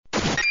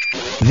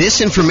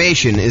This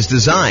information is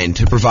designed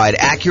to provide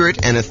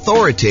accurate and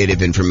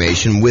authoritative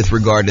information with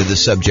regard to the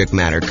subject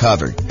matter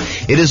covered.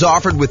 It is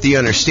offered with the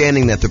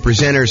understanding that the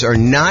presenters are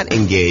not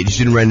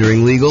engaged in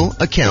rendering legal,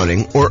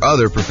 accounting, or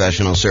other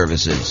professional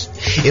services.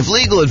 If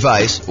legal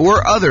advice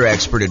or other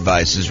expert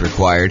advice is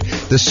required,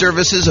 the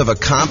services of a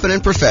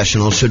competent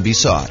professional should be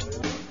sought.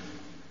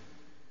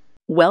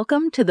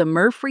 Welcome to the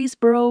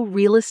Murfreesboro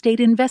Real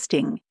Estate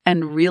Investing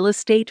and Real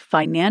Estate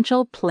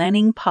Financial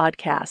Planning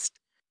Podcast.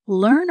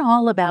 Learn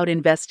all about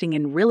investing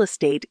in real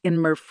estate in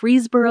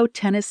Murfreesboro,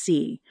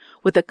 Tennessee,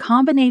 with a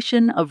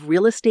combination of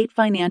real estate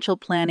financial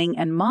planning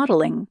and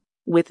modeling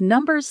with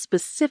numbers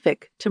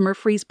specific to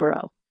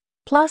Murfreesboro,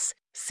 plus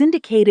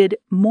syndicated,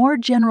 more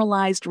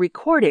generalized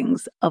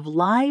recordings of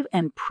live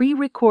and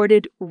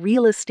pre-recorded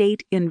real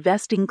estate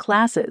investing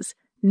classes,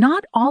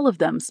 not all of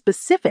them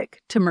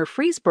specific to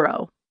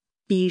Murfreesboro.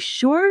 Be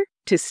sure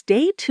to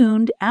stay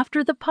tuned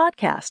after the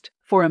podcast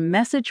for a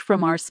message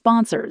from our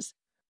sponsors.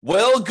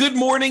 Well, good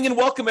morning and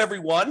welcome,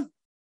 everyone.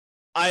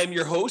 I am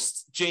your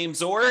host,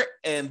 James Orr,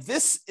 and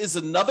this is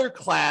another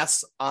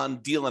class on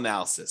deal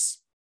analysis.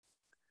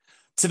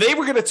 Today,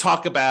 we're going to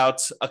talk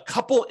about a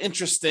couple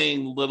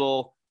interesting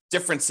little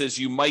differences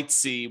you might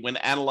see when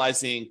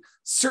analyzing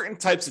certain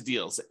types of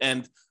deals.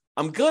 And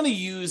I'm going to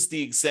use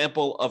the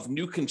example of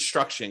new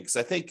construction because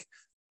I think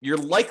you're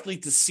likely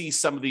to see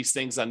some of these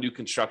things on new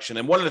construction.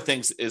 And one of the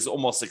things is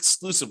almost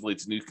exclusively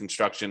to new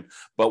construction,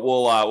 but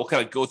we'll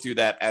kind of go through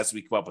that as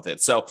we come up with it.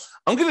 So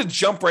I'm going to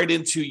jump right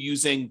into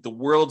using the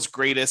world's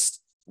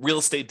greatest real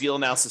estate deal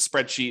analysis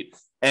spreadsheet.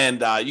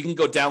 And you can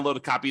go download a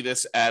copy of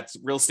this at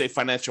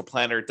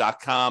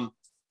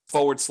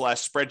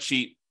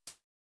realestatefinancialplanner.com/spreadsheet.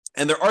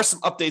 And there are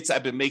some updates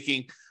I've been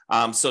making.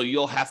 So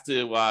you'll have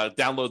to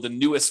download the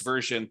newest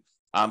version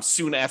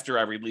soon after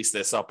I release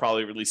this. I'll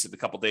probably release it in a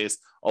couple days,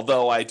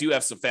 although I do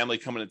have some family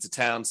coming into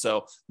town,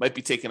 so might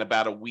be taking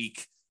about a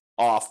week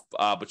off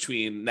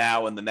between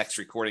now and the next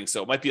recording.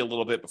 So it might be a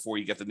little bit before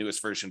you get the newest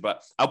version,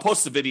 but I'll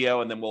post the video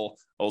and then we'll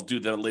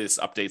do the latest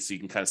updates so you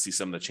can kind of see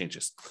some of the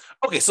changes.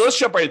 Okay, so let's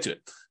jump right into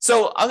it.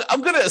 So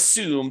I'm going to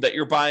assume that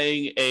you're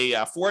buying a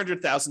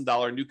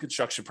 $400,000 new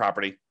construction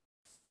property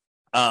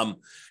and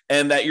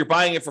that you're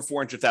buying it for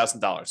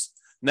 $400,000.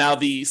 Now,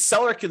 the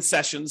seller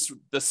concessions,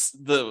 the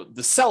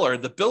seller,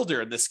 the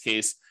builder in this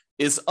case,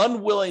 is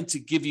unwilling to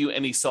give you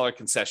any seller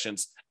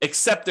concessions,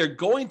 except they're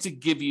going to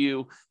give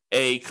you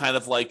a kind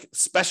of like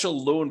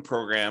special loan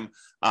program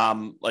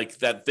like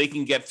that they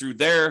can get through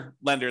their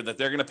lender that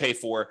they're going to pay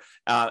for.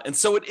 And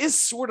so it is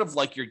sort of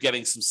like you're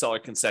getting some seller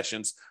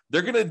concessions.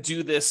 They're going to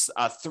do this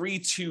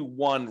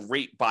 3-2-1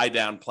 rate buy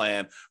down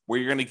plan where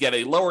you're going to get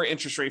a lower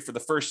interest rate for the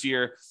first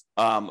year,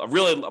 a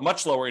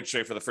much lower interest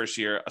rate for the first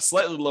year, a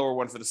slightly lower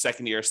one for the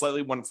second year, a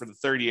slightly one for the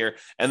third year.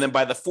 And then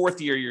by the fourth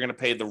year, you're going to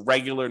pay the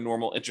regular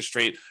normal interest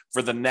rate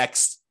for the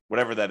next,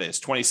 whatever that is,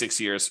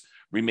 26 years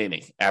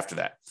remaining after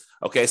that.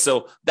 Okay,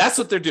 so that's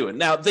what they're doing.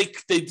 Now, they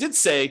did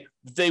say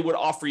they would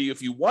offer you,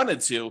 if you wanted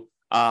to,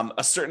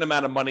 a certain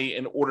amount of money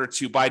in order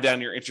to buy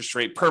down your interest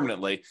rate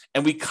permanently.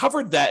 And we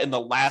covered that in the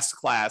last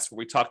class where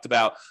we talked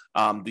about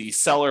the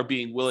seller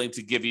being willing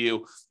to give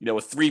you, a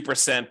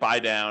 3% buy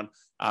down,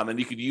 and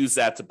you could use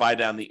that to buy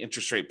down the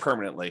interest rate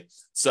permanently.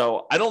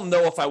 So I don't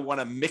know if I want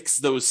to mix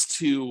those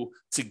two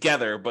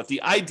together, but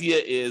the idea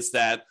is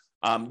that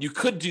you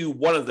could do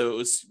one of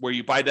those where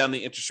you buy down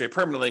the interest rate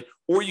permanently,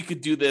 or you could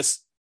do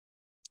this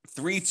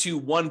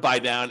 3-2-1 buy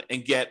down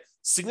and get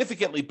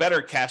significantly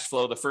better cash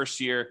flow the first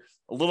year,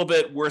 a little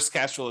bit worse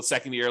cash flow the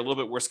second year, a little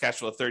bit worse cash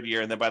flow the third year.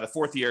 And then by the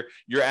fourth year,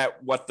 you're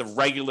at what the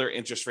regular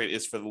interest rate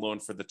is for the loan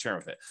for the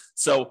term of it.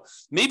 So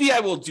maybe I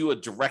will do a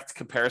direct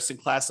comparison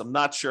class. I'm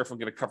not sure if I'm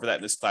going to cover that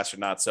in this class or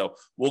not. So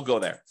we'll go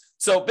there.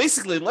 So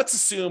basically, let's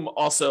assume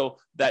also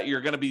that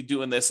you're going to be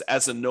doing this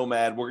as a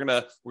nomad. We're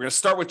going to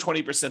start with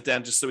 20%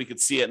 down just so we can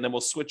see it. And then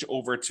we'll switch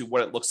over to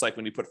what it looks like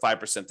when you put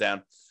 5%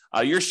 down.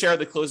 Your share of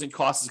the closing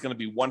cost is going to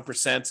be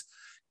 1%.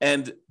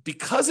 And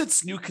because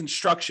it's new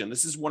construction,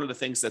 this is one of the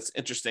things that's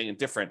interesting and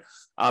different.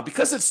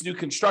 Because it's new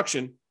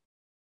construction,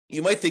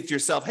 you might think to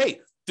yourself, hey,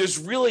 there's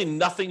really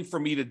nothing for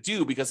me to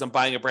do because I'm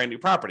buying a brand new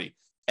property.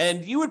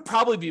 And you would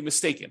probably be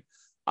mistaken.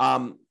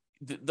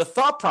 The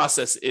thought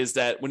process is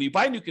that when you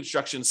buy new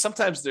construction,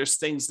 sometimes there's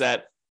things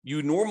that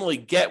you normally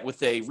get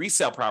with a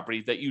resale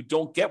property that you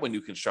don't get with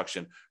new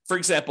construction. For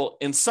example,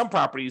 in some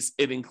properties,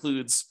 it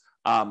includes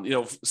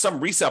some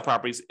resale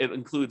properties, it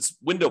includes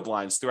window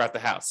blinds throughout the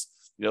house.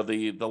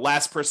 The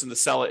last person to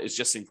sell it is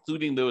just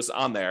including those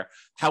on there.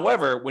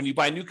 However, when you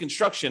buy new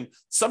construction,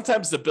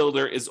 sometimes the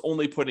builder is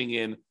only putting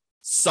in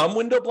some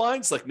window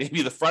blinds, like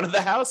maybe the front of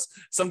the house.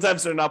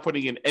 Sometimes they're not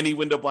putting in any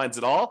window blinds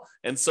at all.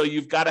 And so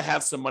you've got to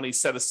have some money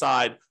set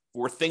aside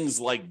for things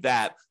like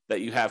that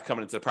you have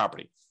coming into the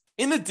property.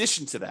 In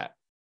addition to that,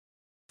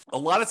 a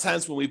lot of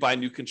times when we buy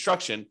new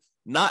construction,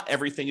 not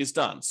everything is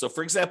done. So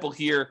for example,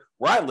 here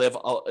where I live,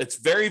 it's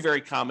very,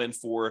 very common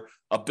for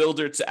a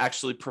builder to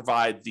actually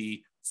provide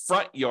the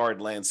front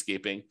yard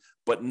landscaping,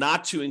 but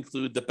not to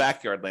include the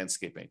backyard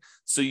landscaping.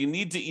 So you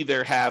need to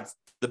either have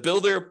The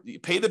builder, you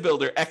pay the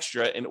builder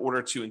extra in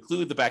order to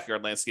include the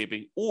backyard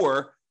landscaping,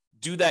 or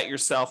do that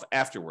yourself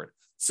afterward.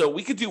 So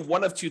we could do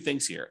one of two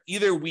things here.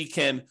 Either we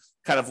can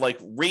kind of like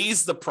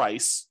raise the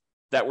price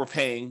that we're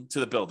paying to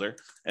the builder.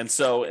 And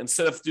so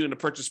instead of doing a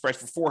purchase price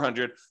for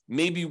 $400,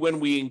 maybe when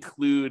we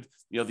include,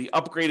 the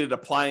upgraded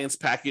appliance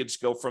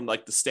package, go from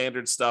like the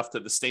standard stuff to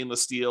the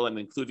stainless steel and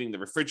including the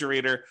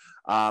refrigerator,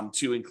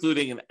 to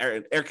including an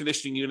air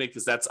conditioning unit,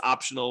 because that's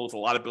optional with a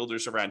lot of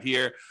builders around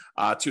here,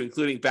 to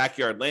including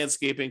backyard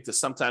landscaping, to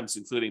sometimes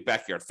including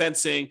backyard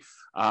fencing,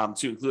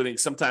 to including,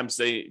 sometimes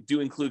they do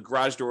include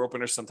garage door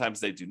openers, sometimes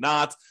they do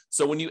not.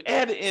 So when you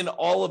add in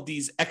all of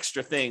these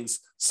extra things,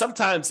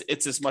 sometimes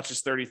it's as much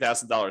as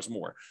 $30,000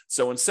 more.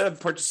 So instead of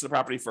purchasing the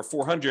property for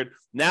 $400,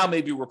 now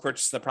maybe we're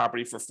purchasing the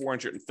property for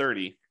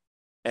 $430.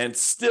 And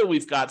still,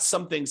 we've got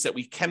some things that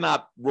we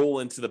cannot roll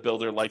into the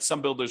builder. Like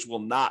some builders will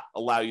not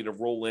allow you to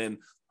roll in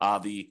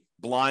the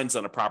blinds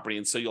on a property.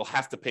 And so you'll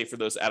have to pay for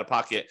those out of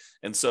pocket.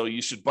 And so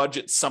you should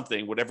budget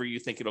something, whatever you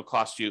think it'll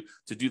cost you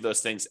to do those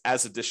things,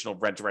 as additional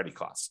rent ready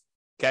costs.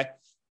 Okay.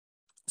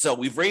 So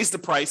we've raised the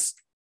price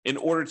in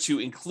order to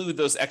include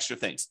those extra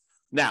things.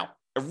 Now,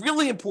 a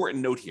really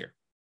important note here.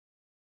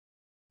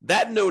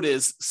 That note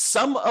is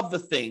some of the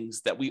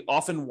things that we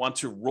often want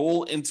to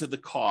roll into the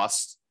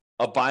cost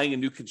of buying a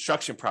new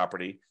construction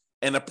property,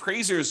 an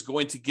appraiser is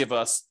going to give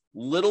us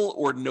little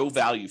or no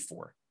value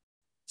for.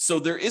 So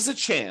there is a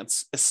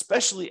chance,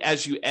 especially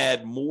as you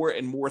add more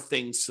and more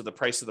things to the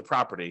price of the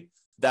property,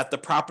 that the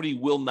property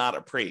will not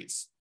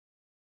appraise.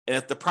 And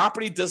if the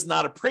property does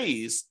not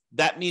appraise,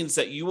 that means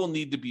that you will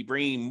need to be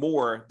bringing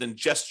more than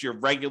just your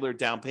regular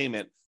down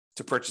payment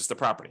to purchase the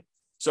property.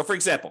 So for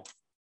example,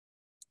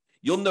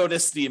 you'll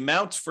notice the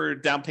amount for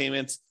down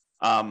payments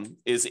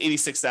is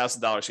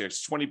 $86,000 here.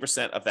 It's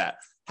 20% of that.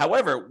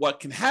 However, what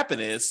can happen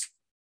is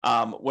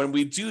when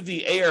we do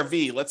the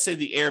ARV, let's say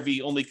the ARV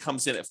only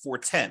comes in at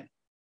 410.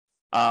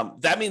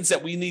 That means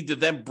that we need to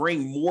then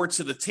bring more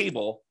to the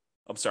table.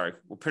 I'm sorry,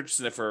 we're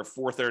purchasing it for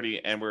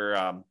 430 and we're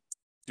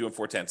doing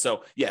 410.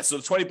 So yeah, so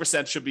the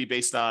 20% should be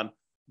based on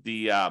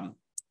the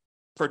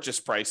purchase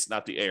price,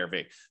 not the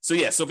ARV. So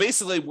yeah, so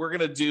basically we're going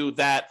to do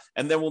that,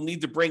 and then we'll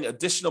need to bring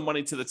additional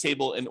money to the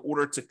table in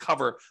order to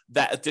cover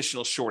that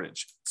additional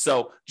shortage.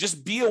 So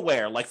just be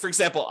aware, like for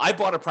example, I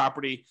bought a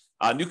property,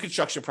 a new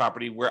construction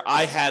property, where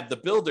I had the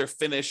builder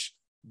finish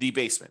the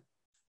basement.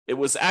 It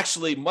was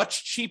actually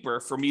much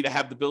cheaper for me to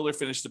have the builder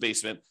finish the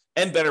basement,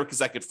 and better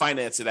because I could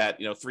finance it at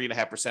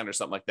 3.5% or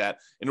something like that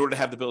in order to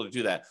have the builder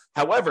do that.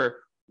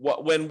 However,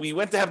 when we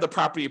went to have the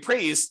property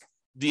appraised,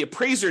 the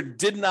appraiser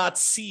did not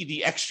see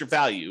the extra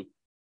value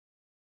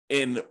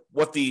in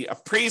what the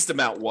appraised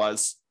amount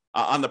was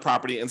on the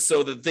property. And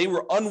so that they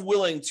were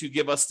unwilling to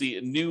give us the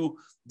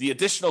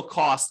additional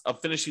cost of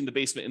finishing the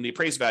basement in the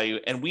appraised value.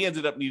 And we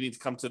ended up needing to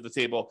come to the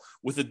table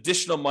with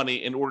additional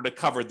money in order to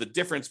cover the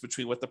difference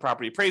between what the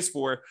property appraised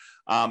for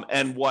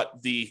and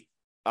what the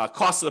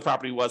cost of the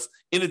property was,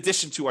 in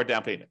addition to our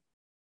down payment.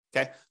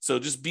 Okay. So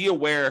just be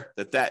aware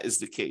that that is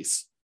the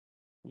case.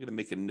 I'm going to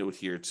make a note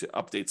here to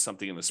update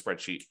something in the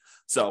spreadsheet,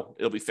 so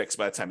it'll be fixed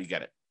by the time you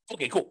get it.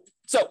 Okay, cool.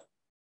 So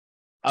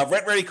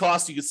rent ready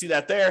cost, you can see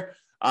that there.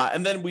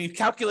 And then we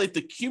calculate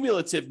the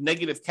cumulative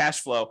negative cash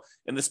flow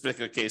in this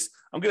particular case.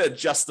 I'm going to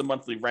adjust the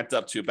monthly rent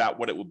up to about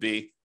what it would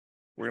be.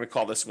 We're going to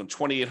call this one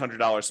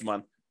 $2,800 a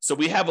month. So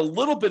we have a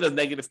little bit of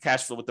negative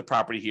cash flow with the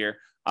property here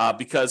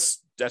because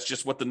that's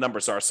just what the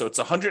numbers are. So it's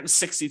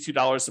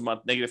 $162 a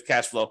month negative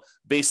cash flow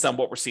based on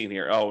what we're seeing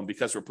here. Oh, and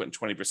because we're putting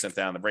 20%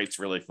 down, the rate's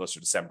really closer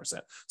to 7%.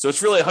 So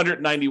it's really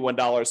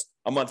 $191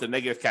 a month of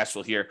negative cash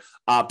flow here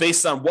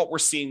based on what we're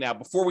seeing now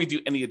before we do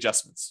any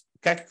adjustments.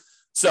 Okay.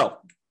 So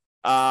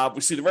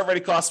we see the rent ready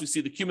costs. We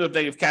see the cumulative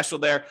negative cash flow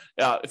there.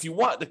 If you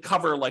want to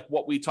cover like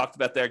what we talked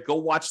about there, go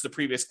watch the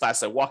previous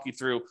class. I walk you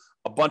through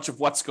a bunch of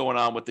what's going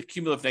on with the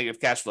cumulative negative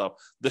cash flow.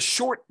 The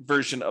short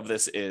version of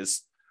this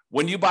is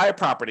when you buy a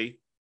property,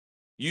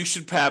 you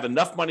should have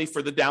enough money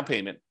for the down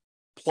payment,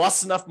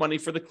 plus enough money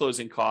for the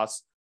closing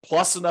costs,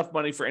 plus enough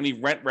money for any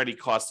rent ready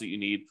costs that you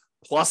need,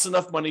 plus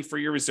enough money for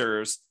your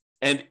reserves.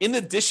 And in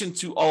addition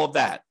to all of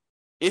that,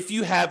 if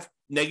you have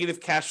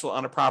negative cash flow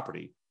on a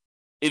property,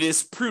 it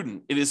is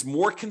prudent, it is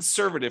more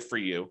conservative for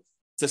you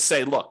to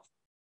say, look,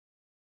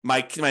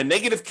 my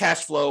negative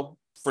cash flow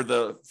for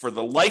the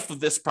life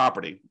of this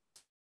property,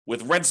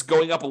 with rents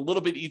going up a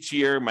little bit each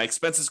year, my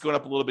expenses going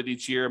up a little bit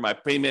each year, my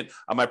payment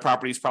on my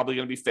property is probably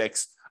going to be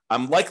fixed.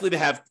 I'm likely to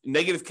have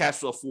negative cash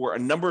flow for a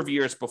number of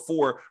years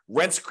before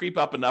rents creep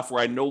up enough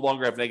where I no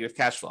longer have negative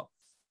cash flow.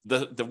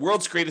 The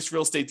world's greatest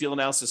real estate deal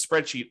analysis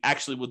spreadsheet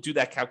actually will do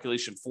that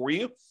calculation for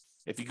you.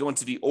 If you go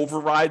into the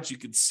overrides, you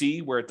can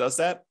see where it does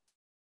that.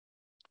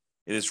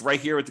 It is right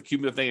here with the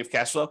cumulative negative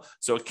cash flow.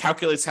 So it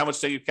calculates how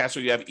much negative cash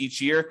flow you have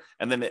each year,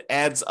 and then it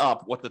adds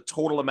up what the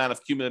total amount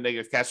of cumulative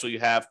negative cash flow you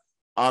have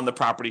on the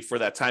property for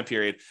that time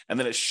period. And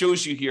then it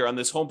shows you here on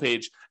this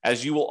homepage,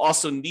 as you will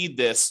also need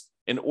this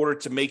in order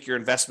to make your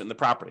investment in the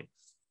property.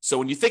 So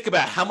when you think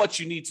about how much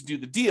you need to do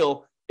the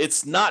deal,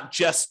 it's not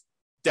just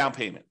down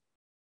payment.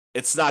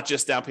 It's not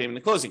just down payment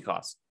and closing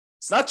costs.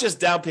 It's not just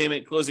down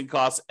payment, closing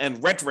costs,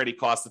 and rent-ready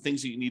costs, the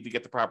things that you need to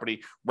get the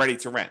property ready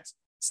to rent.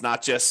 It's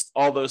not just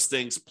all those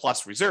things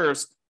plus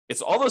reserves.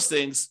 It's all those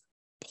things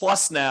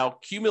plus now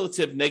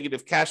cumulative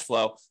negative cash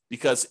flow,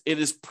 because it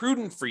is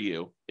prudent for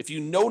you, if you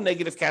know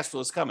negative cash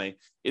flow is coming,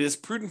 it is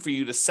prudent for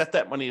you to set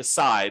that money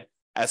aside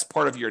as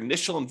part of your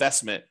initial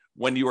investment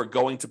when you are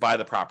going to buy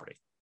the property.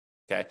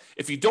 Okay.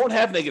 If you don't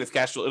have negative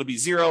cash flow, it'll be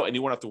zero and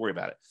you won't have to worry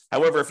about it.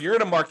 However, if you're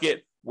in a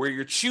market where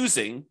you're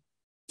choosing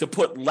to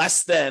put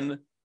less than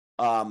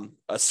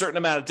a certain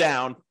amount of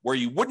down where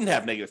you wouldn't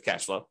have negative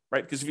cash flow,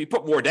 right? Because if you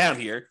put more down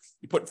here,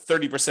 you put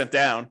 30%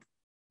 down,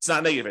 it's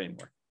not negative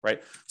anymore,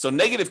 right? So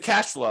negative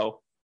cash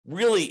flow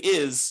really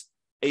is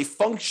a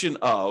function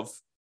of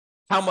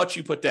how much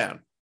you put down.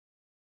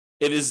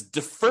 It is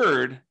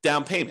deferred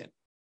down payment.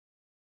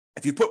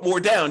 If you put more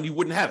down, you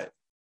wouldn't have it.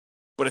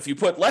 But if you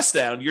put less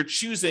down, you're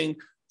choosing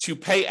to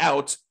pay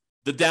out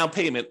the down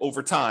payment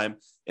over time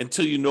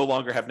until you no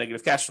longer have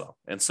negative cash flow.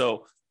 And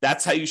so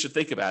that's how you should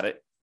think about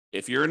it.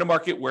 If you're in a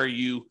market where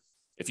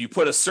if you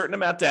put a certain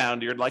amount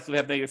down, you're likely to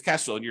have negative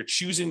cash flow, and you're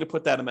choosing to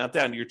put that amount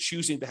down, you're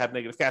choosing to have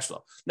negative cash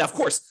flow. Now, of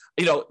course,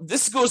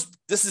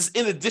 this is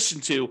in addition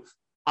to,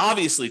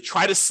 obviously,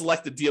 try to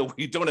select a deal where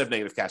you don't have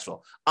negative cash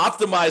flow.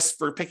 Optimize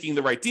for picking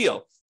the right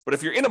deal. But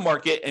if you're in a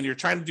market and you're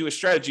trying to do a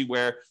strategy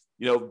where,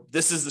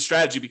 this is the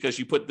strategy because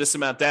you put this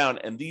amount down,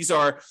 and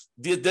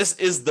this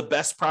is the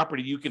best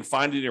property you can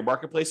find in your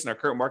marketplace in our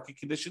current market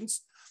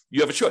conditions, you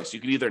have a choice. You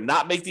can either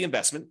not make the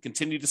investment,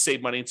 continue to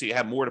save money until you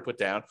have more to put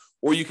down,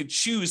 or you could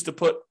choose to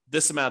put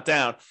this amount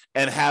down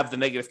and have the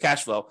negative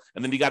cash flow.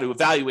 And then you got to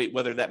evaluate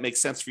whether that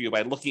makes sense for you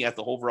by looking at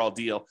the overall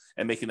deal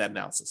and making that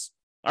analysis.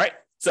 All right.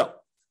 So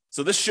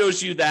this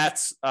shows you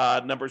that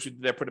numbers we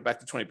did there, put it back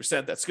to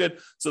 20%. That's good.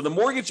 So the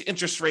mortgage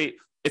interest rate,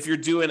 if you're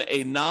doing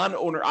a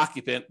non-owner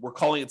occupant, we're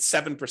calling it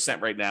 7%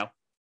 right now.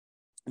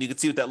 And you can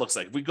see what that looks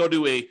like. If we go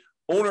to a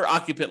owner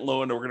occupant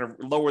loan, we're going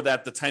to lower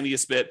that the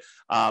tiniest bit,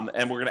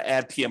 and we're going to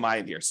add PMI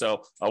in here.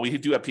 So we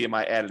do have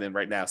PMI added in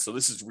right now. So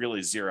this is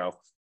really zero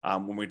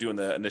when we're doing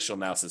the initial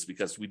analysis,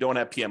 because we don't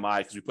have PMI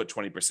because we put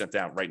 20%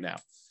 down right now.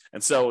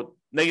 And so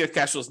negative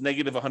cash flow is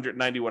negative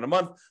 $191 a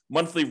month.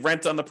 Monthly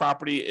rent on the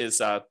property is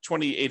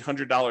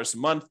 $2,800 a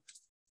month.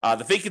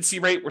 The vacancy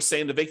rate, we're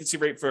saying the vacancy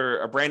rate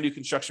for a brand new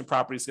construction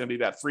property is going to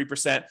be about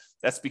 3%.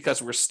 That's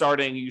because we're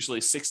starting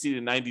usually 60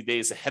 to 90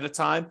 days ahead of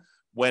time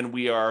when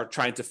we are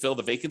trying to fill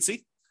the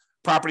vacancy.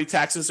 Property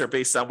taxes are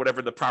based on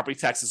whatever the property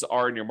taxes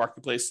are in your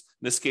marketplace.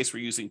 In this case,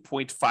 we're using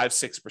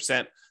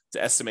 0.56%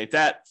 to estimate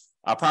that.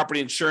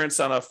 Property insurance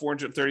on a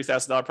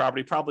 $430,000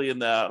 property, probably in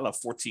the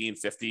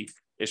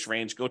 $1,450-ish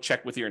range. Go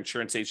check with your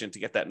insurance agent to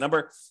get that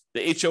number.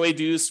 The HOA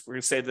dues, we're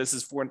going to say this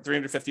is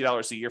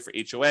 $350 a year for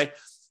HOA.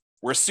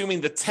 We're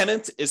assuming the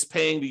tenant is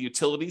paying the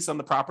utilities on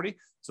the property.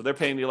 So they're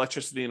paying the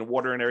electricity and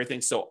water and everything.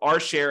 So our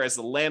share as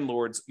the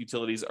landlord's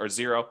utilities are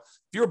zero.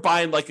 If you're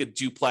buying like a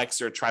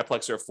duplex or a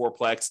triplex or a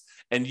fourplex,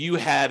 and you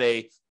had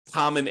a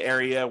common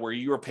area where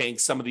you were paying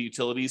some of the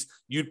utilities,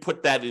 you'd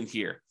put that in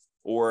here.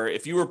 Or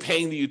if you were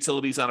paying the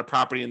utilities on a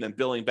property and then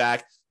billing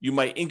back, you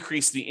might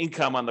increase the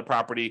income on the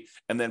property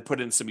and then put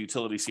in some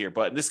utilities here.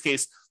 But in this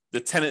case, the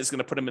tenant is going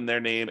to put them in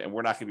their name, and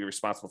we're not going to be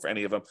responsible for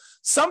any of them.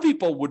 Some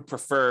people would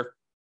prefer,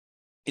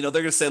 they're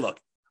going to say, look,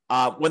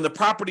 when the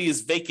property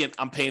is vacant,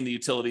 I'm paying the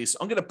utilities.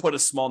 I'm going to put a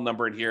small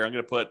number in here. I'm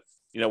going to put,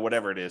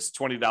 whatever it is,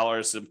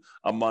 $20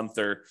 a month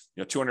or,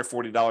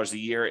 $240 a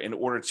year in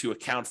order to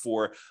account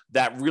for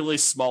that really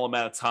small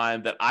amount of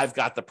time that I've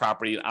got the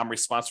property and I'm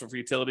responsible for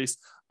utilities.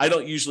 I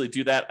don't usually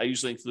do that. I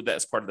usually include that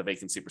as part of the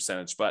vacancy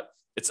percentage, but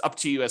it's up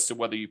to you as to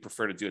whether you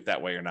prefer to do it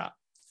that way or not.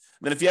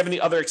 And then if you have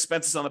any other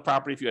expenses on the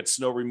property, if you had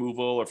snow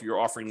removal, or if you're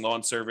offering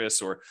lawn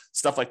service or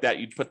stuff like that,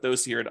 you'd put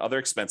those here in other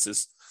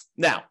expenses.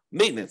 Now,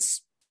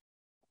 maintenance.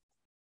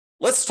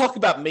 Let's talk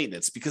about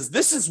maintenance, because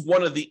this is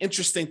one of the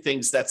interesting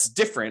things that's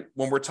different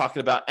when we're talking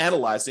about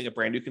analyzing a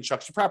brand new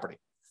construction property.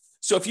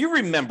 So if you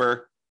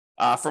remember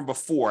from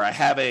before, I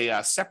have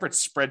a separate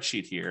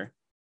spreadsheet here.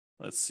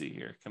 Let's see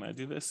here. Can I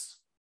do this?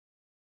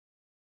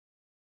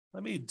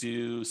 Let me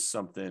do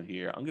something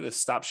here. I'm going to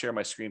stop sharing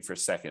my screen for a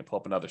second, pull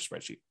up another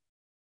spreadsheet.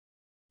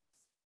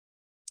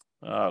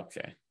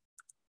 Okay.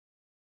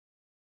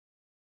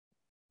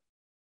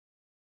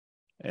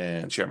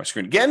 And share my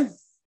screen again.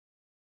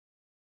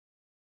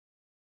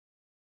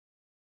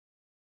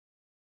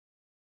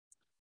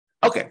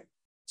 Okay,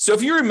 so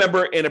if you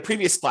remember in a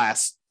previous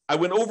class, I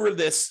went over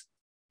this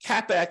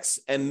CapEx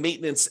and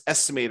maintenance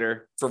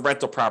estimator for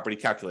rental property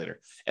calculator.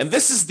 And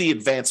this is the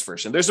advanced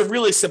version. There's a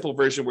really simple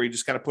version where you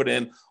just kind of put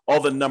in all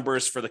the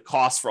numbers for the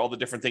costs for all the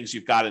different things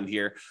you've got in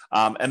here,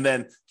 and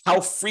then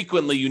how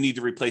frequently you need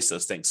to replace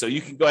those things. So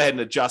you can go ahead and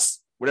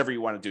adjust whatever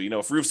you want to do.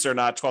 If roofs are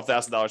not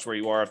 $12,000 where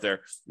you are, if they're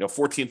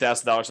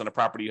 $14,000 on a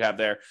property you have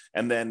there,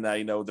 and then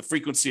the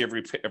frequency of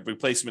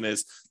replacement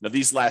is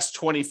these last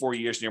 24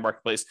 years in your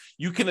marketplace,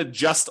 you can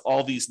adjust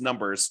all these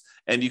numbers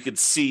and you can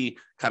see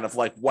kind of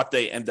like what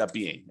they end up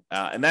being,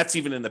 and that's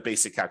even in the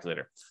basic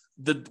calculator.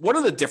 One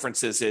of the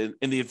differences in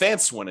the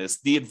advanced one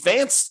is the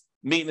advanced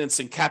maintenance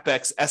and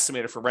CapEx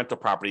estimator for rental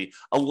property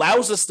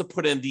allows us to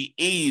put in the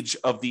age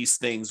of these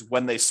things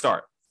when they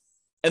start.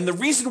 And the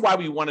reason why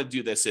we want to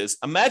do this is,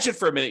 imagine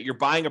for a minute you're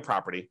buying a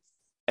property,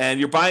 and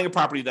you're buying a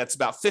property that's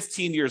about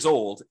 15 years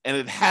old and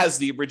it has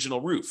the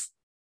original roof.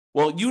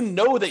 Well, you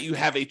know that you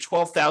have a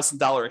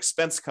 $12,000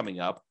 expense coming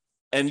up,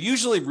 and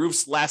usually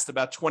roofs last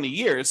about 20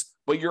 years,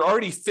 but you're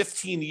already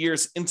 15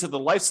 years into the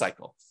life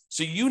cycle.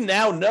 So you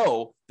now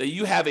know that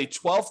you have a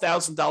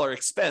 $12,000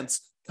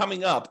 expense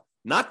coming up,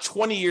 not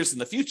 20 years in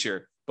the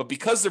future, but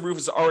because the roof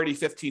is already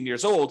 15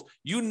 years old,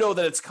 you know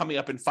that it's coming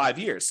up in 5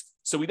 years.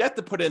 So we'd have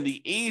to put in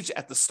the age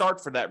at the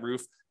start for that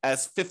roof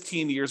as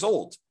 15 years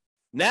old.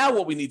 Now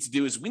what we need to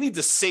do is we need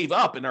to save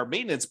up in our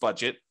maintenance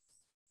budget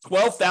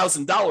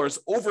 $12,000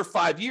 over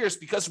 5 years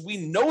because we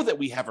know that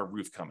we have a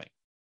roof coming,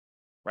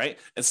 right?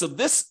 And so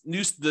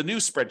the new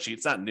spreadsheet,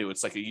 it's not new,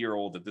 it's like a year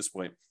old at this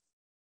point.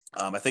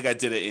 I think I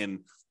did it in,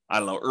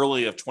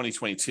 early of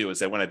 2022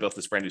 is when I built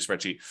this brand new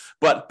spreadsheet.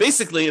 But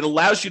basically, it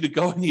allows you to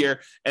go in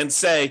here and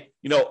say,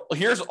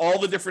 here's all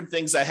the different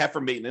things I have for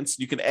maintenance.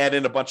 You can add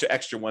in a bunch of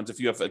extra ones if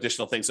you have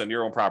additional things on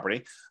your own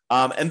property.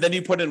 And then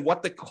you put in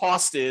what the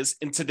cost is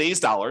in today's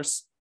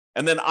dollars.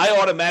 And then I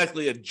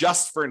automatically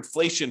adjust for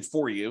inflation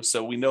for you.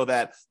 So we know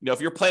that,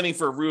 if you're planning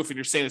for a roof and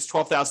you're saying it's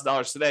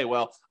 $12,000 today,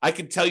 well, I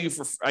can tell you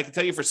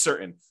for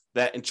certain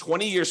that in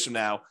 20 years from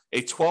now,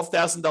 a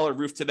 $12,000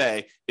 roof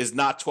today is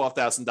not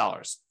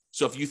 $12,000.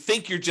 So if you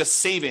think you're just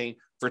saving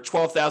for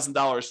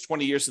 $12,000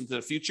 20 years into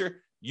the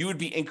future, you would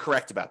be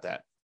incorrect about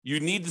that. You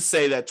need to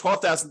say that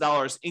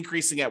 $12,000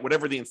 increasing at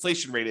whatever the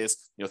inflation rate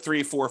is,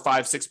 3, 4,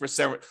 5,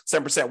 6%,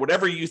 7%,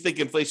 whatever you think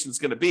inflation is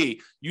going to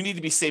be, you need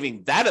to be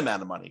saving that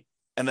amount of money,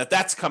 and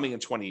that's coming in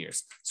 20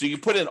 years. So you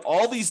put in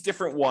all these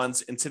different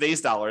ones in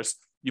today's dollars.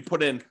 You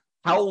put in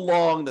how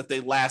long that they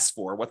last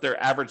for, what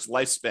their average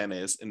lifespan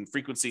is in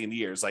frequency in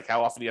years, like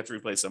how often you have to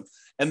replace them.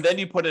 And then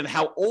you put in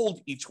how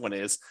old each one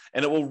is,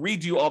 and it will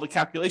redo all the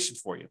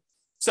calculations for you.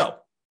 So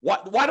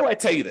why do I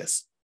tell you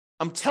this?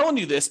 I'm telling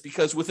you this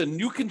because with a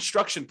new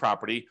construction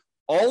property,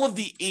 all of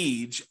the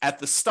age at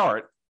the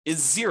start is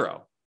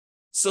 0.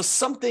 So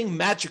something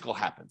magical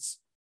happens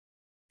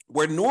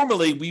where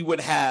normally we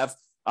would have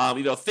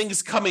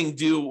things coming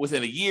due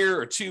within a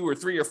year or 2 or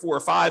 3 or 4 or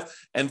 5,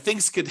 and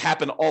things could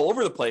happen all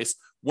over the place.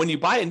 When you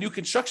buy a new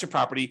construction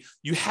property,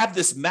 you have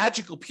this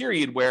magical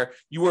period where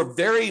you're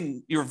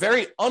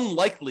very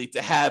unlikely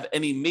to have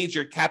any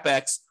major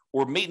CapEx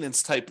or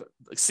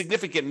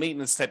significant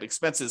maintenance type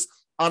expenses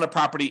on a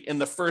property in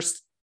the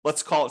first,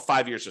 let's call it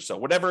 5 years or so,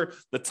 whatever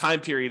the time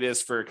period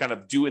is for kind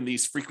of doing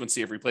these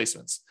frequency of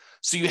replacements.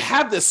 So you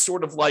have this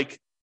sort of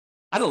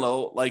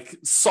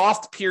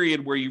soft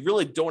period where you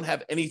really don't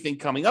have anything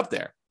coming up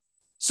there.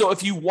 So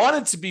if you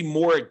wanted to be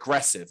more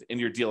aggressive in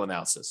your deal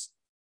analysis,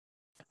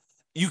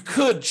 you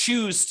could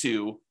choose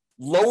to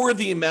lower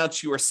the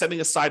amounts you are setting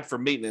aside for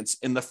maintenance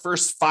in the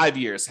first 5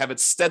 years, have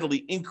it steadily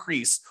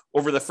increase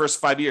over the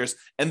first 5 years,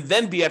 and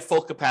then be at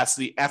full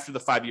capacity after the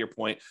 5-year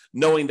point,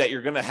 knowing that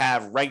you're going to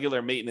have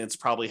regular maintenance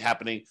probably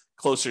happening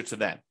closer to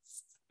then.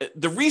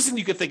 The reason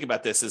you could think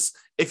about this is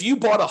if you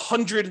bought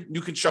 100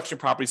 new construction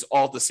properties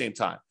all at the same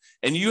time,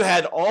 and you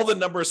had all the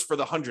numbers for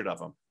the 100 of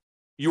them,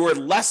 you are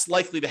less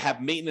likely to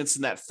have maintenance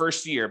in that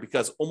first year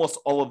because almost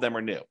all of them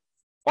are new.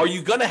 Are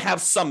you going to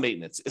have some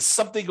maintenance? Is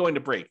something going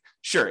to break?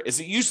 Sure. Is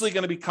it usually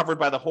going to be covered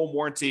by the home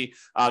warranty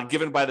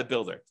given by the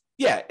builder?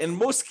 Yeah, in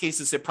most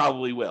cases, it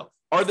probably will.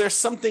 Are there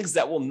some things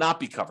that will not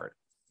be covered?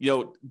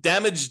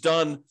 Damage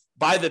done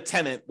by the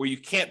tenant where you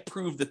can't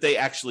prove that they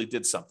actually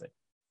did something,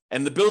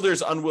 and the builder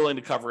is unwilling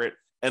to cover it,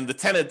 and the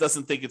tenant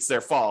doesn't think it's their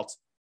fault.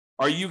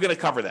 Are you going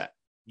to cover that?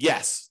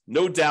 Yes,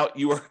 no doubt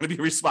you are going to be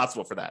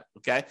responsible for that.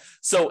 Okay.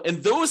 So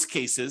in those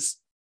cases,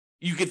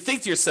 you could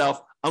think to yourself,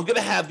 I'm going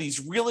to have these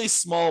really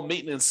small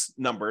maintenance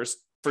numbers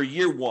for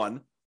year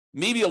 1,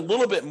 maybe a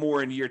little bit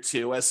more in year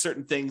 2 as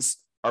certain things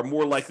are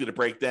more likely to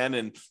break then.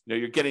 And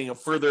you're getting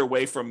further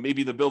away from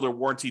maybe the builder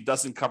warranty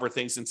doesn't cover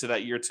things into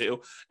that year 2.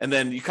 And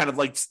then you kind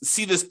of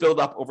see this build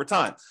up over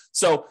time.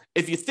 So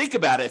if you think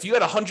about it, if you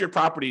had 100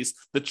 properties,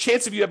 the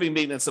chance of you having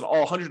maintenance in all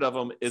 100 of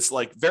them is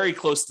very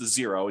close to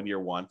 0 in year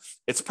 1.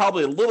 It's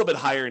probably a little bit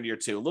higher in year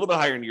 2, a little bit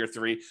higher in year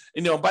 3.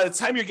 And by the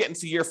time you're getting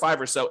to year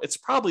 5 or so, it's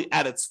probably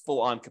at its full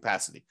on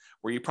capacity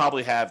where you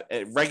probably have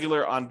a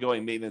regular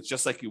ongoing maintenance,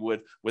 just like you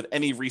would with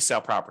any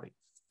resale property.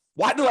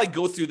 Why do I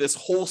go through this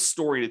whole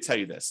story to tell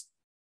you this?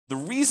 The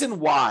reason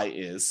why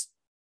is,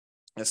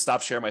 let's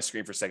stop sharing my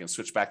screen for a second,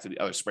 switch back to the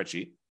other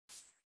spreadsheet.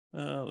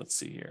 Let's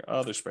see here,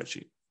 other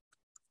spreadsheet.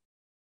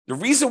 The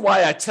reason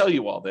why I tell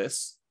you all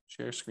this,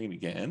 share screen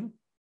again,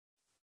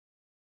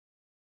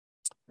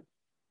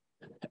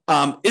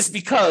 is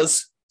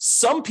because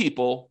some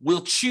people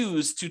will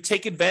choose to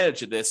take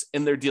advantage of this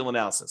in their deal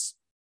analysis.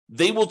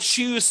 They will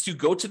choose to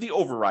go to the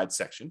override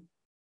section.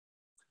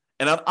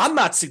 And I'm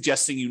not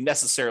suggesting you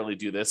necessarily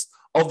do this,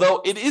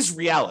 although it is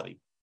reality.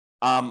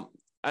 I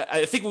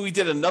think when we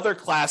did another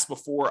class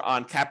before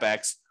on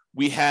CapEx,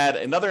 we had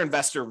another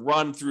investor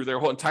run through their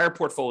whole entire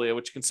portfolio,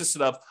 which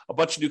consisted of a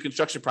bunch of new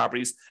construction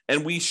properties.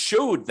 And we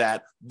showed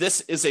that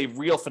this is a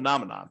real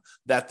phenomenon,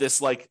 that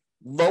this like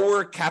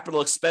lower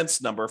capital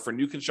expense number for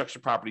new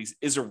construction properties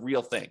is a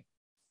real thing.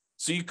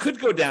 So you could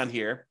go down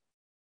here.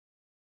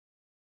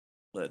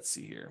 Let's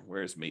see here.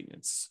 Where's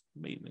maintenance?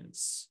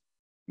 Maintenance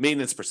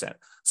percent.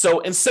 So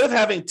instead of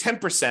having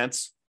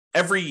 10%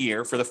 every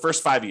year for the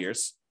first 5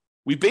 years,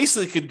 we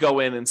basically could go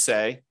in and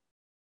say,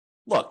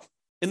 look,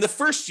 in the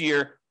first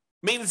year,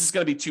 maintenance is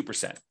going to be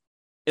 2%.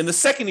 In the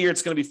second year,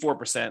 it's going to be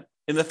 4%.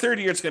 In the third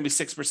year, it's going to be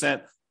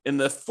 6%. In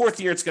the fourth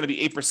year, it's going to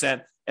be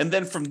 8%. And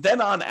then from then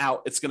on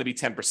out, it's going to be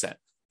 10%.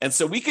 And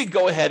so we could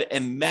go ahead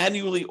and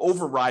manually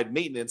override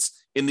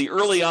maintenance in the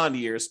early on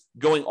years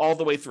going all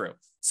the way through.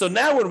 So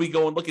now when we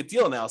go and look at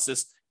deal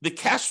analysis, the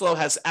cash flow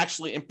has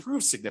actually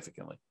improved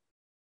significantly,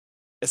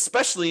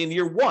 especially in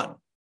year one,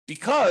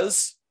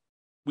 because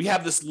we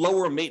have this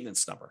lower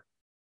maintenance number.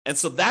 And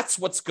so that's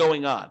what's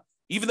going on.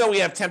 Even though we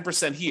have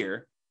 10%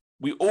 here,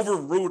 we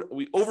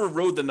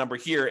overrode the number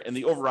here in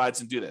the overrides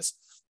and do this.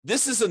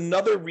 This is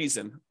another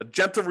reason, a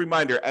gentle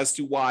reminder as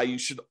to why you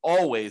should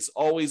always,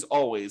 always,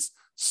 always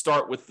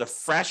start with the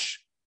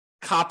fresh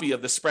copy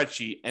of the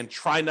spreadsheet and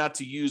try not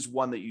to use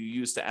one that you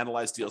used to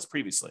analyze deals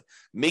previously.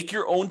 Make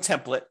your own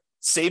template,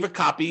 save a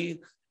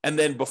copy, and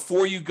then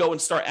before you go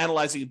and start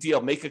analyzing a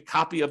deal, make a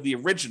copy of the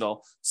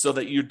original so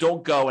that you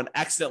don't go and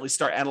accidentally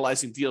start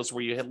analyzing deals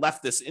where you had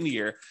left this in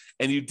here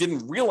and you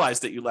didn't realize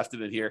that you left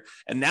it in here.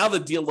 And now the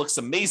deal looks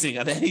amazing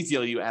on any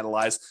deal you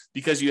analyze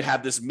because you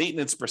have this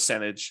maintenance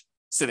percentage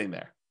sitting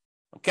there.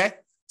 Okay.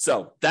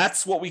 So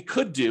that's what we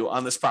could do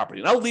on this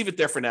property. And I'll leave it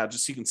there for now,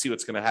 just so you can see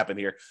what's going to happen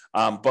here.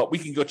 But we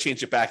can go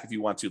change it back if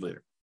you want to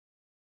later.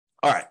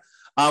 All right.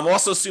 I'm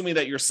also assuming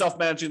that you're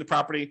self-managing the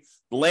property.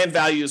 The land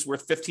value is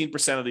worth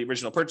 15% of the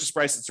original purchase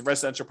price. It's a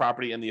residential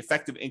property, and the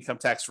effective income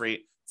tax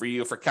rate for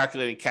you for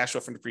calculating cash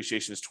flow from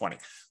depreciation is 20.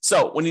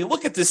 So when you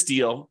look at this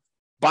deal,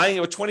 buying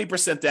it with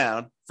 20%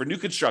 down for new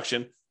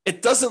construction,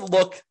 it doesn't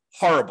look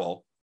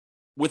horrible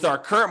with our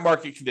current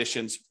market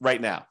conditions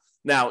right now.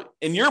 Now,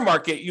 in your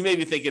market, you may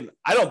be thinking,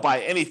 I don't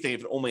buy anything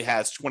if it only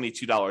has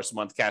 $22 a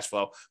month cash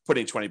flow,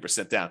 putting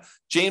 20% down.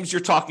 James,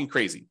 you're talking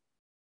crazy.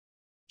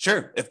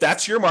 Sure, if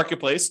that's your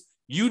marketplace,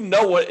 you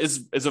know what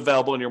is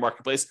available in your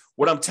marketplace.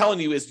 What I'm telling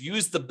you is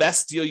use the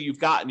best deal you've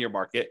got in your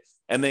market,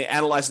 and they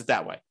analyze it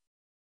that way.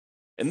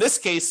 In this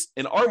case,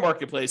 in our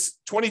marketplace,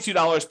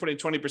 $22 putting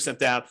 20%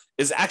 down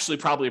is actually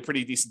probably a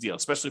pretty decent deal,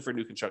 especially for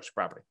new construction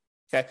property.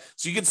 Okay,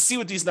 so you can see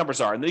what these numbers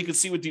are, and then you can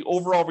see what the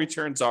overall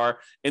returns are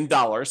in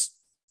dollars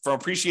from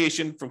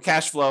appreciation, from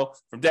cash flow,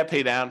 from debt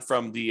pay down,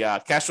 from the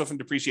cash flow from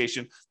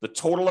depreciation, the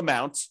total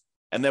amount.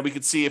 And then we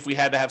could see if we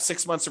had to have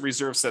 6 months of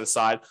reserves set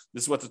aside,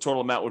 this is what the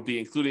total amount would be,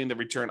 including the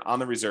return on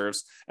the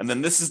reserves. And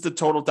then this is the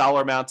total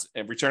dollar amount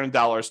and return in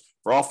dollars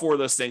for all four of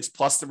those things,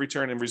 plus the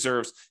return in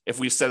reserves if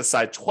we set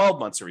aside 12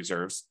 months of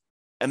reserves.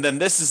 And then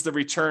this is the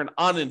return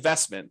on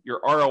investment, your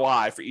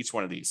ROI for each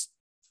one of these.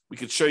 We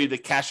could show you the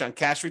cash on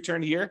cash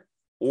return here,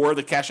 or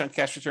the cash on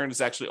cash return is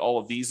actually all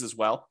of these as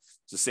well.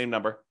 It's the same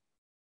number.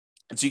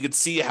 And so you can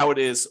see how it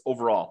is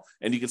overall.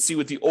 And you can see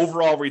what the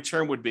overall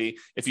return would be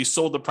if you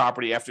sold the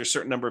property after a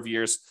certain number of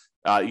years.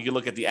 You can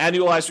look at the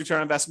annualized return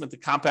on investment, the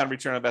compound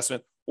return on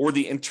investment, or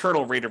the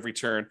internal rate of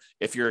return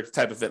if you're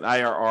type of an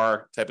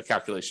IRR type of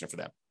calculation for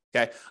them.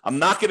 Okay. I'm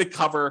not going to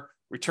cover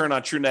return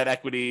on true net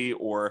equity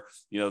or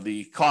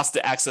the cost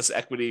to access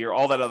equity or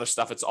all that other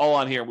stuff. It's all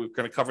on here. We're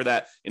going to cover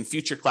that in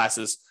future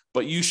classes,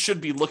 but you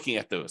should be looking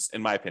at those,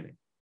 in my opinion.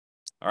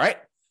 All right.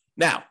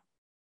 Now,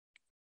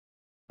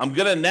 I'm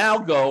going to now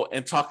go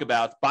and talk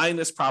about buying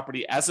this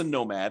property as a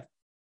nomad,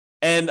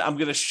 and I'm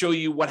going to show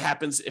you what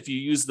happens if you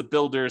use the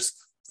builder's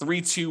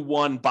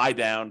 3-2-1 buy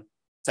down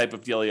type of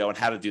dealio and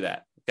how to do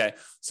that. Okay,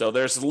 so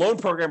there's a loan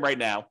program right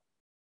now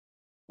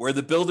where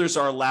the builders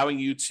are allowing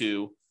you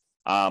to,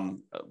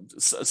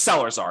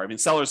 sellers are. I mean,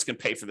 sellers can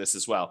pay for this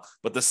as well,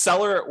 but the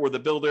seller or the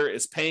builder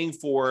is paying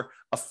for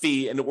a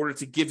fee in order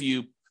to give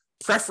you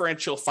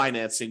preferential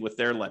financing with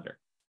their lender.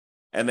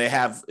 And they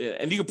have,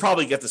 and you can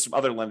probably get this from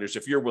other lenders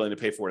if you're willing to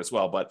pay for it as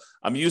well. But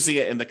I'm using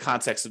it in the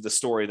context of the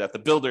story that the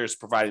builder is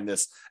providing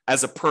this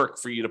as a perk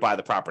for you to buy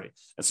the property.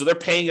 And so they're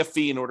paying a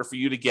fee in order for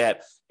you to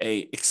get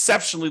a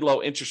exceptionally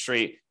low interest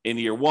rate in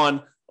year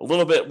one, a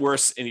little bit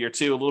worse in year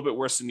two, a little bit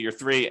worse in year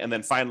three, and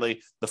then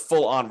finally the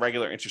full on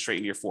regular interest rate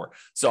in year four.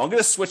 So I'm going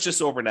to switch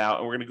this over now,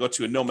 and we're going to go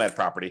to a nomad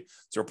property.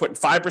 So we're putting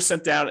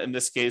 5% down in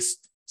this case,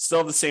 still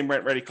have the same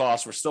rent ready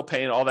costs. We're still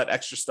paying all that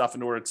extra stuff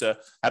in order to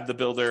have the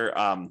builder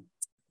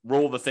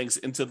roll the things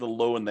into the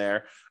loan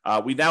there.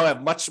 We now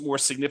have much more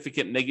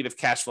significant negative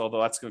cash flow,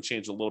 though that's going to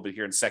change a little bit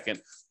here in a second.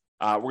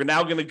 We're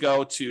now going to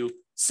go to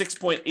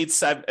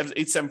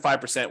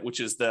 6.875%,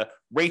 which is the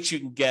rate you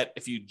can get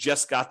if you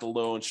just got the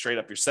loan straight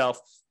up yourself.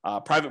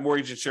 Private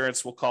mortgage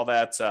insurance, we'll call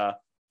that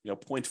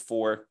 0.4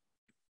 or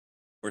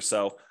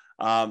so.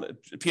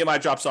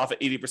 PMI drops off at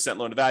 80%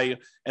 loan to value.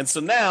 And so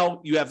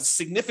now you have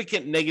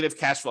significant negative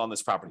cash flow on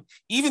this property,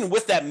 even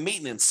with that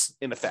maintenance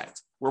in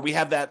effect, where we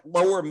have that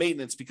lower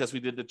maintenance because we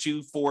did the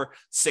 2, 4,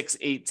 6,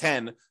 8,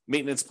 10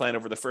 maintenance plan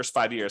over the first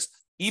 5 years.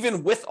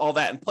 Even with all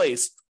that in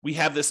place, we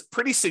have this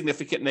pretty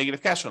significant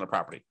negative cash flow on the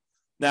property.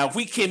 Now, if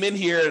we came in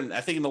here, and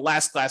I think in the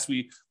last class,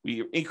 we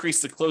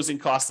increased the closing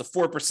cost to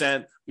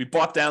 4%. We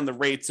brought down the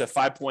rate to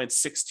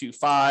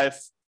 5.625.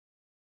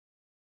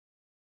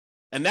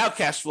 And now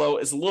cash flow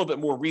is a little bit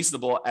more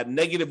reasonable at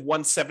negative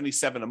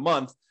 177 a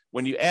month.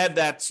 When you add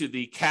that to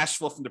the cash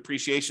flow from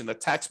depreciation, the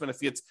tax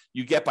benefits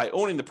you get by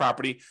owning the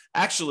property,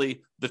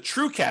 actually the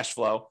true cash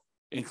flow,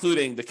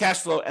 including the cash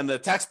flow and the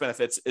tax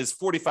benefits, is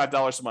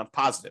 $45 a month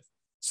positive.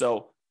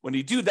 So when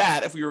you do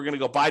that, if we were going to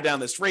go buy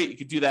down this rate, you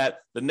could do that.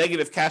 The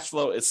negative cash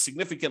flow is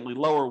significantly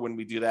lower when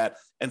we do that.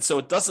 And so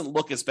it doesn't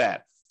look as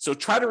bad. So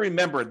try to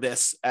remember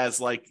this as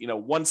like,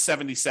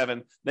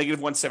 177, negative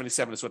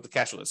 177 is what the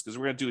cash flow is, because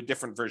we're going to do a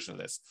different version of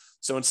this.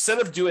 So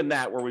instead of doing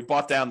that, where we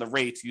bought down the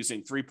rate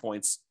using 3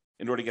 points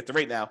in order to get the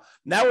rate now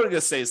what we're going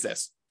to say is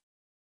this.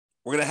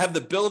 We're going to have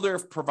the builder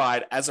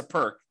provide as a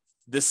perk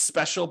this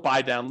special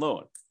buy down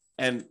loan.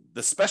 And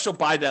the special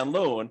buy down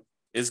loan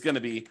is going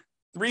to be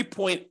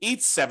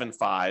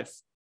 3.875,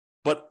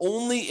 but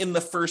only in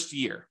the first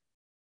year.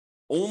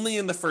 Only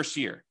in the first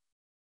year.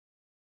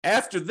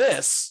 After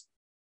this,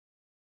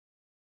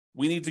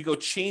 we need to go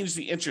change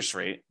the interest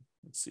rate.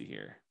 Let's see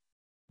here.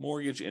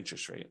 Mortgage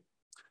interest rate.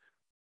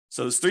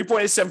 So it's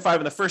 3.875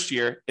 in the first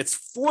year.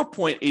 It's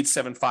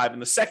 4.875 in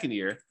the second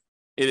year.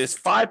 It is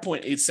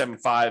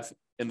 5.875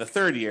 in the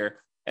third year.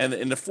 And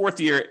in the fourth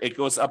year, it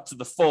goes up to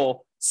the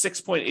full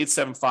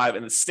 6.875,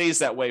 and it stays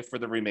that way for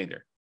the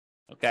remainder.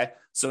 Okay.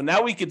 So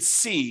now we could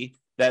see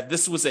that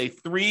this was a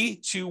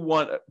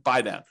 3-2-1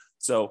 buy down.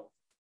 So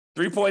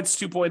 3 points,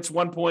 2 points,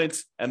 1 point,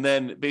 and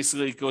then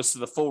basically it goes to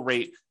the full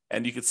rate.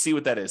 And you can see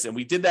what that is. And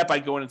we did that by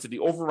going into the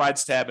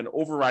overrides tab and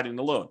overriding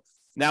the loan.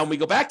 Now, when we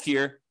go back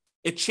here,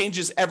 it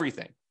changes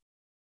everything.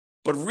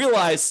 But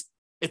realize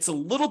it's a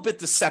little bit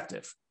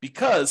deceptive,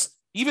 because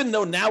even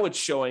though now it's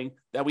showing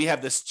that we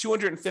have this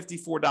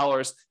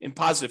 $254 in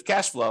positive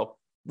cash flow,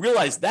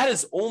 realize that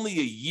is only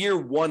a year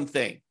one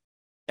thing.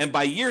 And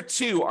by year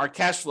two, our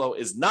cash flow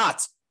is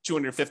not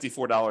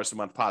 $254 a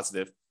month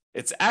positive.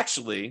 It's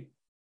actually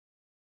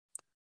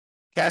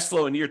cash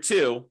flow in year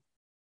two,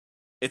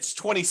 it's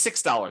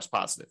 $26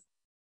 positive,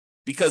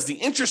 because the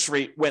interest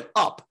rate went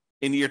up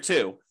in year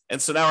two.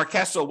 And so now our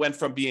cash flow went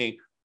from being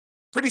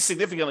pretty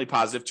significantly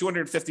positive,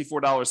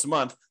 $254 a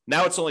month.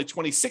 Now it's only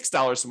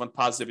 $26 a month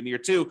positive in year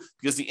two,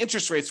 because the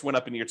interest rates went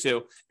up in year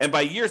two. And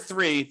by year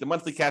three, the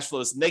monthly cash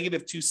flow is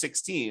negative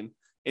 $216.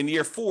 In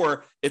year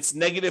four, it's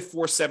negative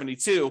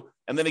 $472.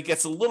 And then it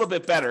gets a little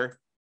bit better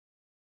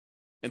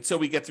until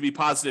we get to be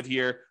positive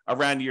here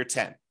around year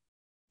 10.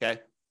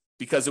 Okay.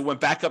 Because it went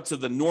back up to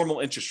the normal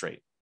interest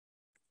rate.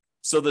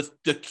 So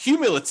the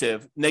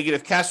cumulative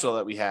negative cash flow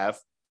that we have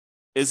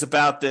is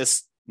about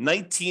this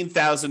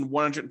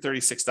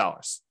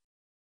 $19,136.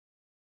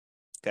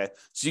 Okay.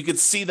 So you can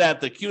see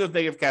that the cumulative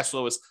negative cash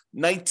flow is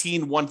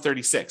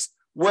 $19,136.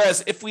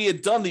 Whereas if we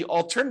had done the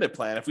alternative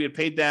plan, if we had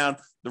paid down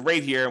the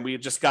rate here and we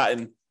had just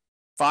gotten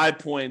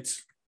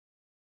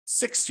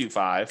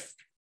 5.625,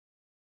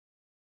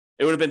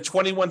 it would have been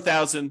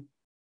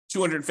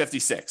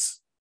 $21,256.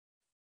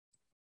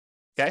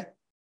 Okay.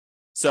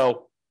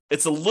 So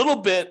it's a little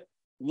bit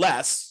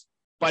less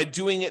by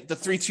doing it the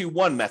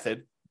 3-2-1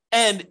 method.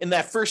 And in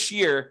that first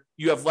year,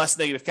 you have less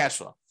negative cash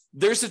flow.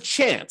 There's a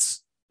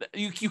chance,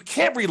 you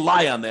can't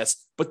rely on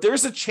this, but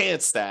there's a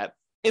chance that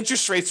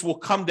interest rates will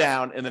come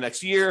down in the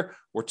next year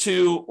or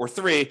two or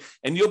three,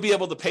 and you'll be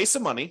able to pay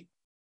some money.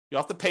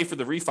 You'll have to pay for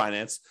the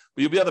refinance,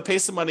 but you'll be able to pay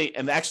some money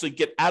and actually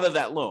get out of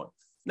that loan.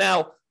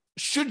 Now,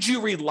 should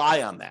you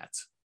rely on that?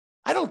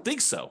 I don't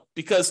think so,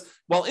 because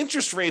while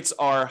interest rates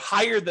are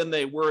higher than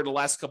they were the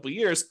last couple of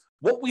years,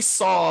 what we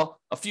saw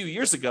a few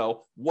years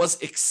ago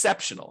was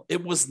exceptional.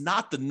 It was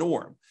not the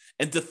norm.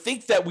 And to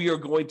think that we are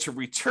going to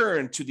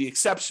return to the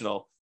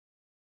exceptional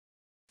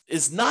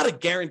is not a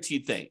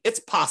guaranteed thing. It's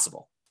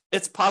possible.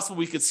 It's possible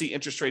we could see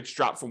interest rates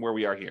drop from where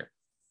we are here.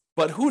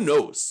 But who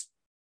knows?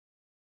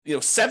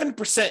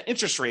 7%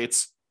 interest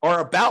rates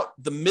are about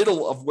the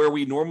middle of where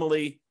we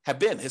normally have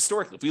been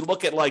historically. If we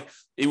look at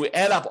if we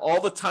add up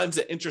all the times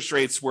that interest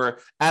rates were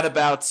at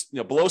about,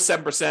 below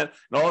 7% and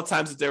all the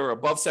times that they were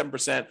above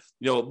 7%,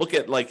 look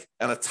at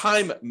on a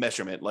time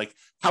measurement,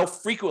 how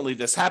frequently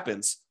this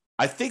happens.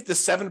 I think the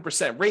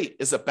 7% rate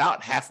is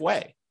about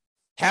halfway.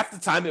 Half the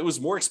time it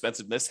was more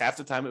expensive than this, half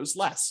the time it was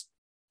less.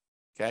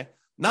 Okay.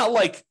 Not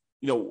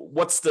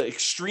what's the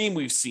extreme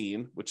we've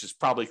seen, which is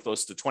probably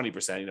close to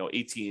 20%,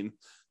 18,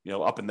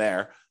 up in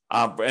there.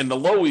 And the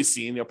low we've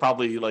seen,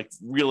 probably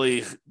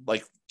really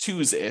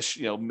twos-ish,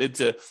 mid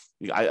to,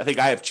 I think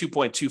I have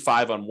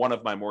 2.25 on one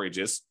of my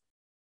mortgages.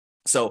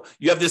 So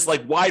you have this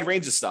wide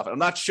range of stuff. And I'm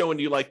not showing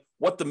you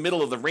what the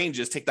middle of the range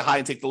is, take the high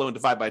and take the low and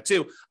divide by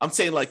two. I'm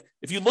saying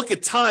if you look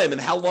at time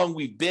and how long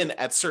we've been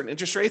at certain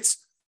interest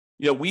rates,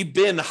 we've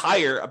been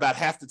higher about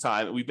half the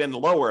time, and we've been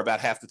lower about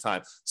half the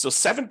time. So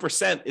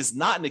 7% is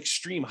not an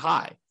extreme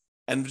high.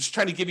 And I'm just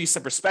trying to give you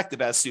some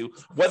perspective as to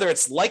whether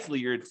it's likely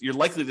you're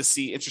likely to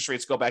see interest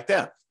rates go back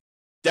down.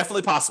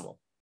 Definitely possible.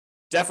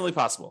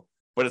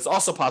 But it's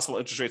also possible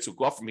interest rates will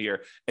go up from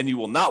here, and you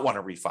will not want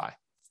to refi.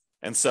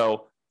 And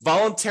so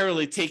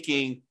voluntarily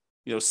taking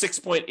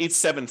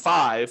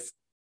 6.875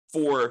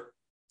 for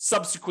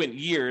subsequent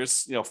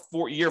years,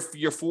 for year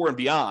 4 and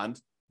beyond,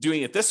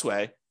 doing it this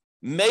way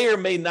may or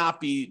may not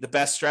be the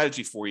best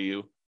strategy for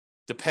you,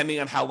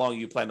 depending on how long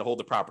you plan to hold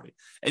the property.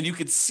 And you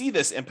can see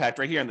this impact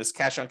right here on this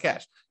cash on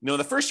cash. In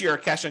the first year,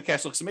 cash on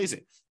cash looks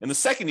amazing. In the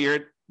second year,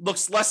 it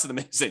looks less than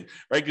amazing,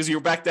 right? Because you're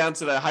back down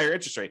to the higher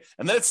interest rate.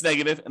 And then it's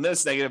negative,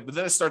 but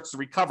then it starts to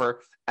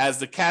recover as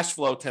the cash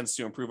flow tends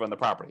to improve on the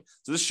property.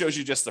 So this shows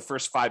you just the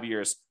first 5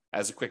 years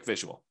as a quick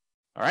visual.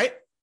 All right.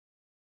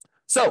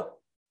 So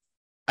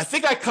I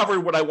think I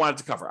covered what I wanted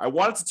to cover. I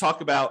wanted to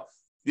talk about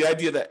the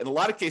idea that in a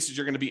lot of cases,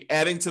 you're going to be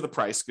adding to the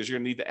price because you're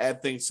going to need to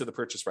add things to the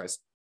purchase price.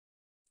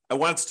 I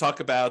wanted to talk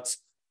about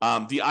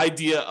the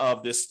idea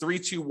of this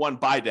 3-2-1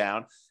 buy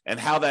down and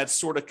how that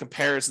sort of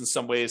compares in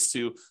some ways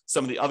to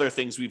some of the other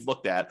things we've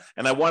looked at.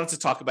 And I wanted to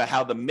talk about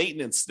how the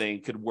maintenance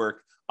thing could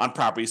work on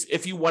properties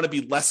if you want to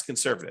be less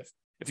conservative.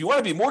 If you want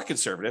to be more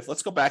conservative,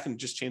 let's go back and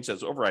just change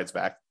those overrides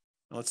back.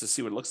 And let's just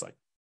see what it looks like.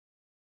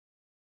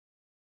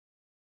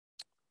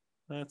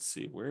 Let's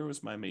see, where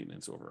was my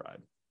maintenance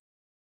override?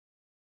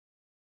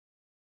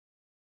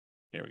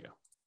 Here we go.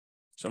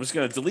 So I'm just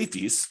going to delete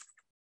these.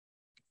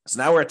 So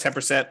now we're at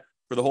 10%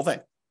 for the whole thing.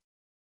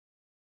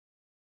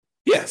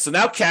 Yeah, so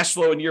now cash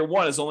flow in year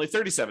 1 is only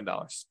 $37.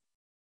 But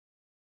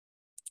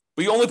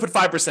you only put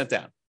 5%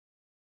 down.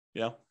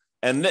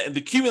 And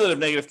the cumulative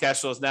negative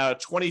cash flow is now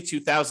at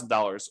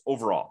 $22,000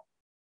 overall,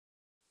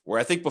 where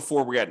I think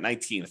before we were at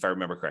 19, if I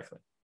remember correctly.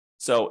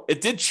 So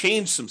it did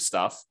change some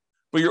stuff,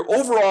 but your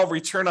overall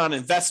return on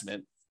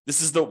investment,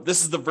 this is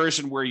the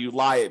version where you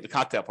lie at the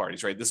cocktail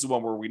parties, right? This is the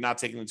one where we're not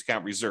taking into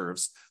account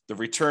reserves. The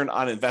return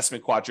on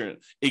investment quadrant,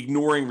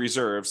 ignoring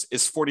reserves,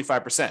 is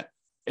 45%.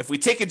 If we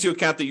take into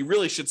account that you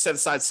really should set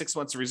aside 6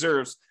 months of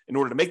reserves in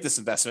order to make this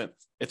investment,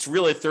 it's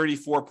really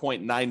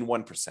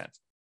 34.91%.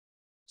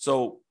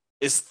 So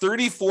is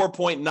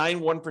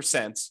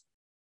 34.91%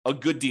 a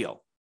good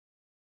deal?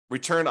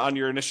 Return on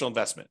your initial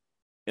investment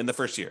in the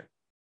first year?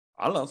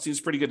 I don't know. It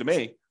seems pretty good to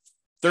me.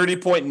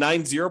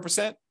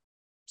 30.90%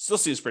 still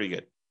seems pretty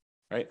good,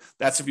 right?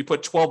 That's if you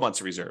put 12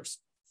 months of reserves.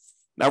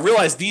 Now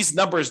realize these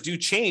numbers do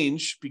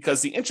change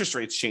because the interest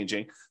rate's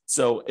changing.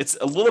 So it's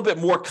a little bit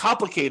more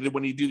complicated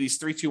when you do these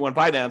 3-2-1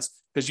 buy downs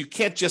because you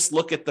can't just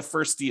look at the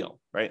first deal,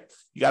 right?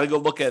 You got to go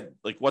look at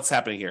like what's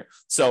happening here.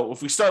 So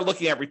if we start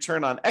looking at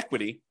return on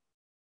equity,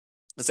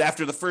 it's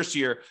after the first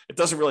year, it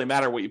doesn't really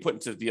matter what you put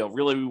into the deal.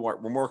 Really,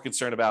 we're more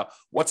concerned about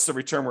what's the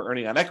return we're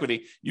earning on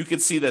equity. You can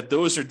see that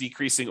those are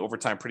decreasing over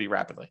time pretty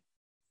rapidly,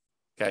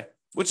 okay?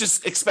 Which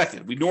is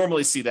expected. We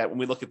normally see that when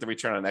we look at the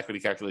return on equity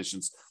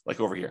calculations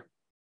like over here,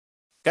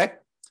 okay?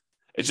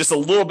 It's just a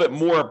little bit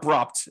more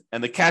abrupt,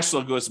 and the cash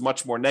flow goes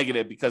much more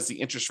negative because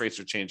the interest rates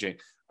are changing.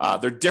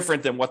 They're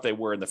different than what they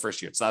were in the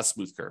first year. It's not a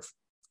smooth curve.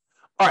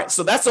 All right,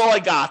 so that's all I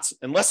got.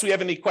 Unless we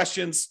have any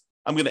questions,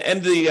 I'm going to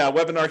end the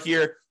webinar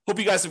here. Hope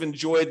you guys have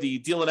enjoyed the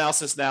deal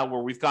analysis now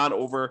where we've gone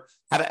over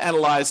how to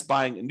analyze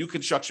buying a new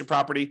construction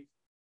property.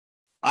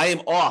 I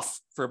am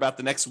off for about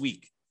the next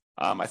week.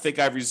 I think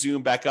I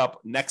resume back up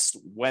next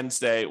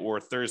Wednesday or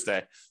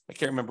Thursday. I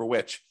can't remember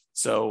which.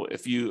 So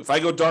if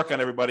I go dark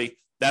on everybody,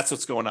 that's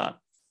what's going on.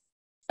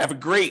 Have a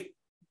great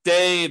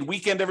day and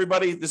weekend,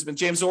 everybody. This has been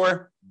James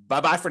Orr.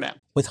 Bye-bye for now.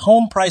 With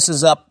home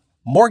prices up,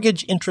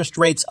 mortgage interest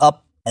rates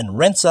up, and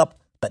rents up,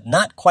 but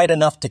not quite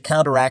enough to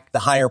counteract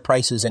the higher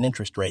prices and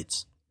interest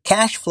rates,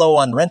 cash flow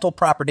on rental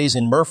properties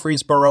in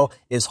Murfreesboro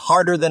is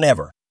harder than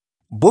ever.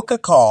 Book a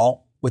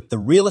call with the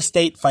Real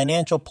Estate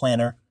Financial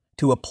Planner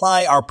to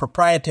apply our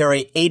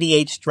proprietary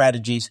 88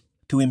 strategies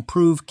to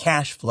improve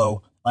cash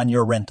flow on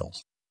your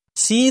rentals.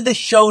 See the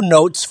show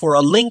notes for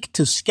a link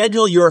to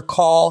schedule your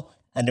call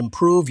and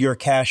improve your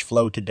cash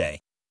flow today.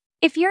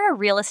 If you're a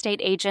real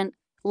estate agent,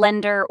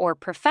 lender, or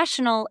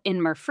professional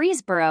in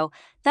Murfreesboro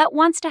that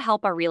wants to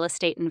help our real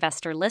estate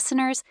investor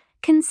listeners,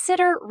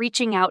 consider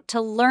reaching out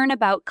to learn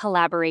about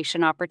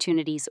collaboration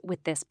opportunities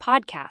with this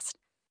podcast.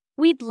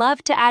 We'd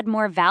love to add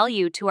more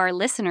value to our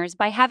listeners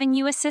by having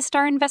you assist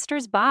our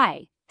investors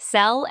buy,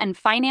 sell, and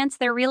finance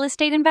their real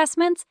estate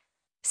investments.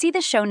 See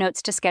the show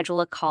notes to schedule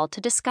a call to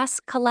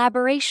discuss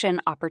collaboration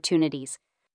opportunities.